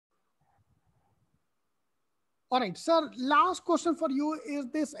All right, sir. Last question for you is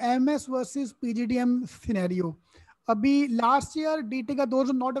this MS versus PGDM scenario. Abhi last year DT ka, those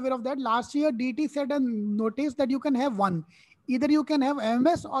who are not aware of that, last year DT said a notice that you can have one. Either you can have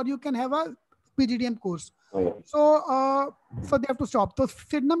MS or you can have a PGDM course. So they have to stop. So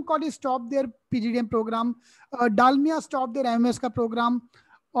Sydenham College stopped their PGDM program. Dalmia stopped their MS का program.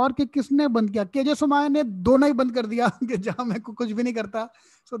 और कि किसने बंद किया? KJ Somaiya ने दोनों ही बंद कर दिया कि जहां मैं कुछ भी नहीं करता.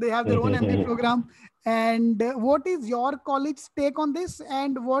 So they have their own MBA program. And what is your colleague's take on this?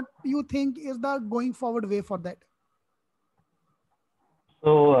 And what you think is the going forward way for that?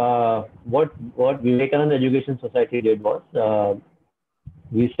 So what Vivekananda Education Society did was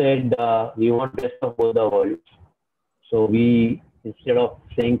we said we want best of both the worlds. So we, instead of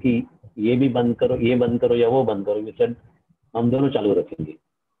saying कि ये भी बंद करो या वो बंद करो, we said हम दोनों चालू रखेंगे.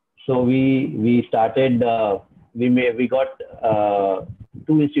 So we started. We got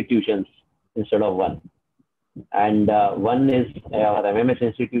two institutions instead of one, and one is our MMS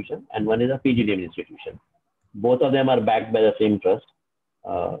institution and one is a PGDM institution. Both of them are backed by the same trust.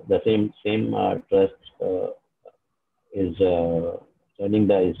 The same trust is running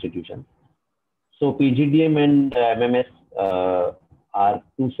the institution. So PGDM and MMS are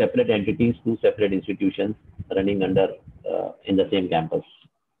two separate entities, two separate institutions running under in the same campus.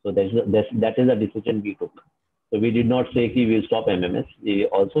 So that is a decision we took. So we did not say we will stop MMS. We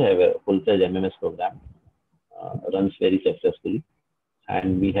also have a full-fledged MMS program, runs very successfully.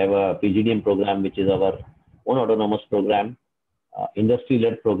 And we have a PGDM program, which is our own autonomous program,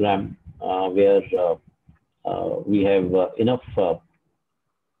 industry-led program, where we have enough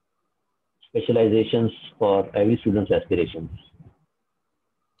specializations for every student's aspirations.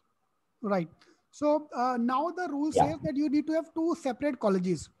 Right. So now the rule says that you need to have two separate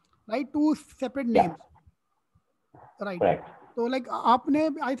colleges, right? Two separate names. Right. Correct. So like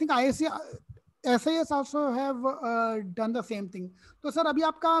aapne, I think SAS also have done the same thing. So sir, abhi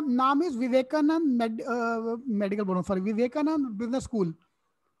aapka naam is Vivekanand Vivekanand Business School.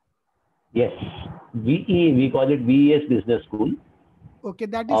 Yes. We call it VES Business School. Okay,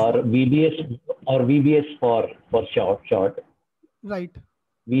 that is or VBS for short. Right.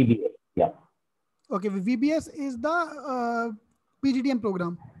 VBS. Yeah. Okay, VBS is the PGDM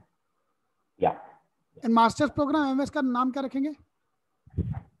program. Yeah. And master's program MS का नाम क्या रखेंगे?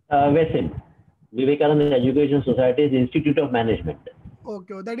 VESIM, Vivekananda Education Society's Institute of Management.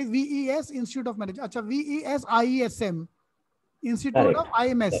 Okay, that is VES Institute of Management. अच्छा, VES IESM Institute Correct. of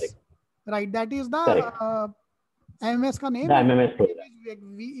IMS. Correct. Right, that is the MMS का name. The MMS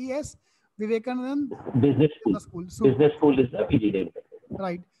program. VES Vivekanand Business School. Business School is the PGDM.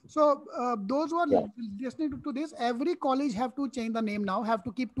 Right. So those who are listening to this, every college have to change the name now, have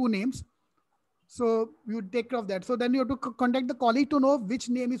to keep two names. So you take care of that. So then you have to contact the college to know which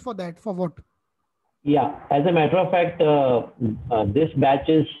name is for that, for what. Yeah. As a matter of fact, this batch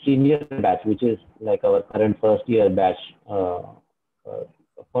is senior batch, which is like our current first year batch.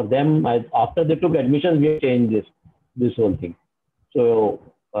 For them, after they took admissions, we changed this whole thing. So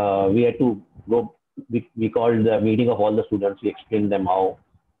we had to go. We called the meeting of all the students. We explained them how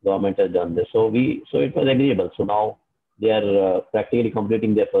government has done this. So it was agreeable. So now they are practically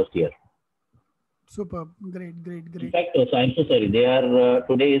completing their first year. Super. Great. In fact, so I'm so sorry. They are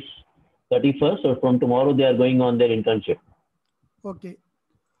today is 31st. So from tomorrow they are going on their internship. Okay.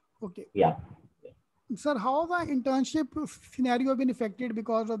 Yeah. Sir, how the internship scenario have been affected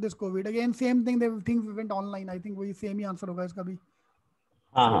because of this COVID? Again, same thing. Things went online. I think we same answer hoga iska bhi.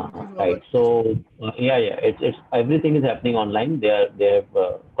 Right. So it's everything is happening online. They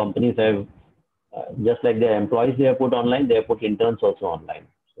have companies have just like their employees they have put online. They have put interns also online.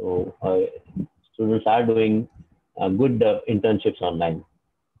 So students are doing good internships online.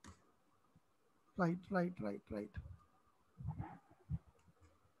 Right.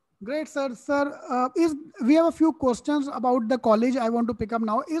 Great, sir. We have a few questions about the college I want to pick up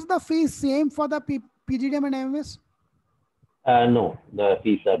now. Is the fee same for the PGDM and MMS? No, the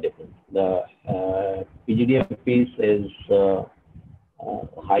fees are different. The PGDM fees is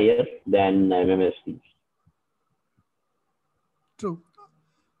higher than MMS fees. True.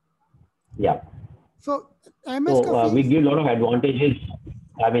 Yeah. So MS we give a lot of advantages.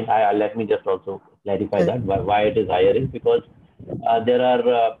 I mean, let me just also clarify that why it is higher is because there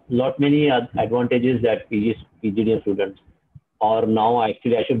are many advantages that PGDM students, or now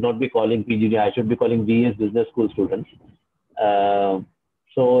actually I should not be calling PGDM, I should be calling VS Business School students.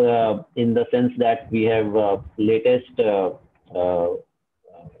 So in the sense that we have latest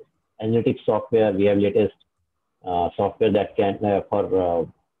analytics software, we have latest software that can for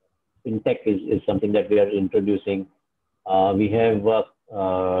fintech is something that we are introducing. We have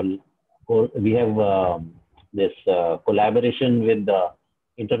this collaboration with the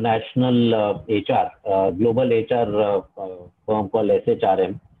international HR, global HR firm called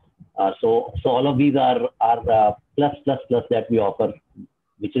SHRM. So all of these are plus that we offer,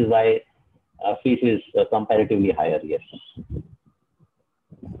 which is why fees is comparatively higher. Yes.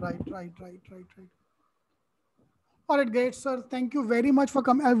 Right. All right, great, sir. Thank you very much for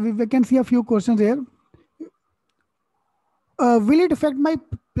coming. We can see a few questions here. Will it affect my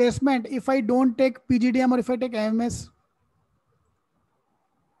placement if I don't take PGDM or if I take MMS?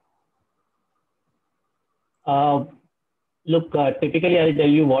 Look, typically I'll tell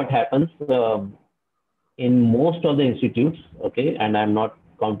you what happens in most of the institutes, okay, and I'm not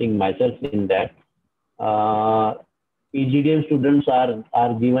counting myself in that. PGDM students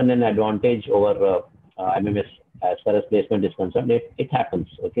are given an advantage over MMS as far as placement is concerned. It happens,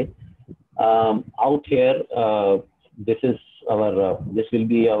 okay. Out here, this will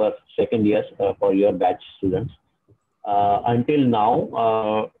be our second year for your batch students. Until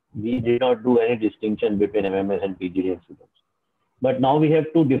now, we did not do any distinction between MMS and PGDM students. But now we have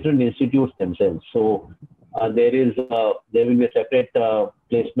two different institutes themselves. So there will be a separate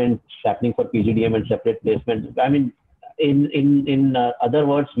placement happening for PGDM and separate placement. I mean, in other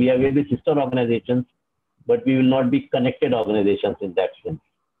words, we are really sister organizations, but we will not be connected organizations in that sense.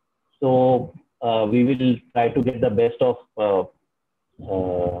 So we will try to get the best of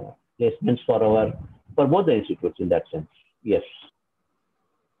placements for both the institutes in that sense. Yes.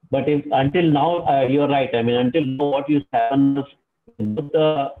 But until now, you're right. I mean, until now, what used to happen was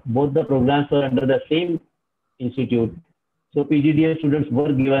both the programs were under the same institute. So PGDM students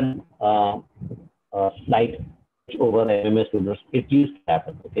were given slight over MMS students. It used to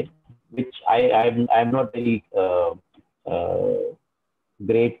happen, okay? Which I'm not very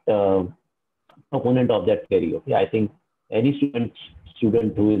great opponent of that theory. Okay, I think any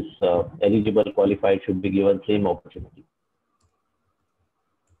student who is eligible, qualified, should be given same opportunity.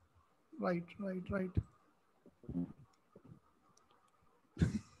 Right.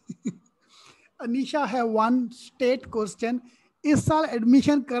 Anisha have one state question. इस साल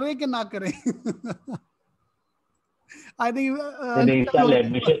admission करे कि ना करे? I think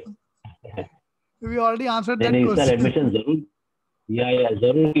we already answered that question. इस साल admission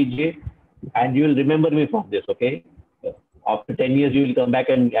जरूर कीजिए, and you will remember me from this, okay? After 10 years, you will come back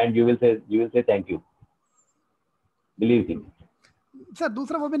and you will say thank you. Believe me. Sir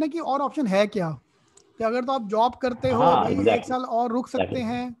दूसरा वो भी ना कि और ऑप्शन है क्या कि अगर तो आप जॉब करते हो भाई exactly. एक साल और रुक सकते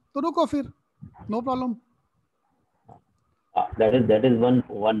हैं तो रुको फिर no problem that is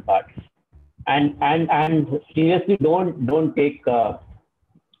one part and seriously don't take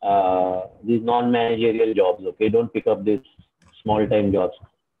these non-managerial jobs, okay? Don't pick up these small time jobs.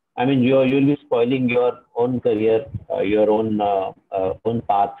 I mean, you'll be spoiling your own career, your own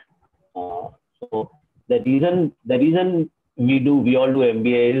path. So the reason we all do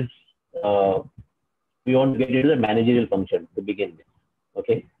MBA is we want to get into the managerial function to begin with.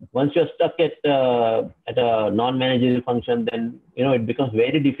 Okay, once you're stuck at a non-managerial function, then it becomes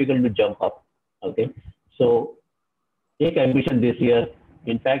very difficult to jump up. Okay, so take admission this year.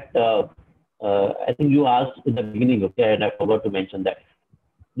 In fact, I think you asked in the beginning, okay, and I forgot to mention that.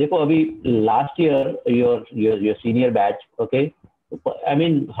 देखो अभी last year your senior batch, okay, I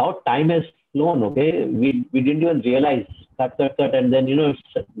mean how time has flown, okay, we didn't even realize cut, and then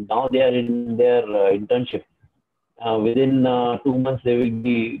now they are in their internship. Within 2 months they will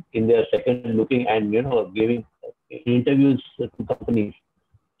be in their second looking and giving interviews to companies.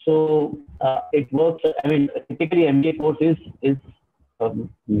 So it works. I mean, typically MBA course is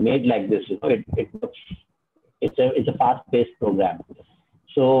made like this. It works. It's a fast-paced program.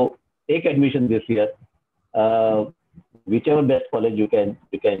 So take admission this year, whichever best college you can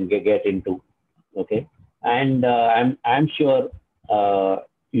get into, okay. And I'm sure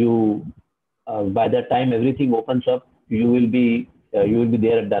you by the time everything opens up, you will be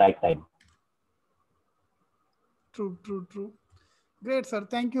there at the right time. True. Great, sir.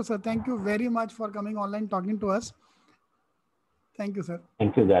 Thank you, sir. Thank you very much for coming online, talking to us. Thank you, sir.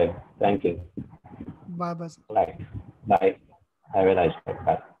 Thank you, guys. Thank you. Bye, sir. Right. Bye. Have a nice day.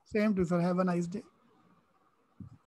 Bye. Same to you, sir. Have a nice day.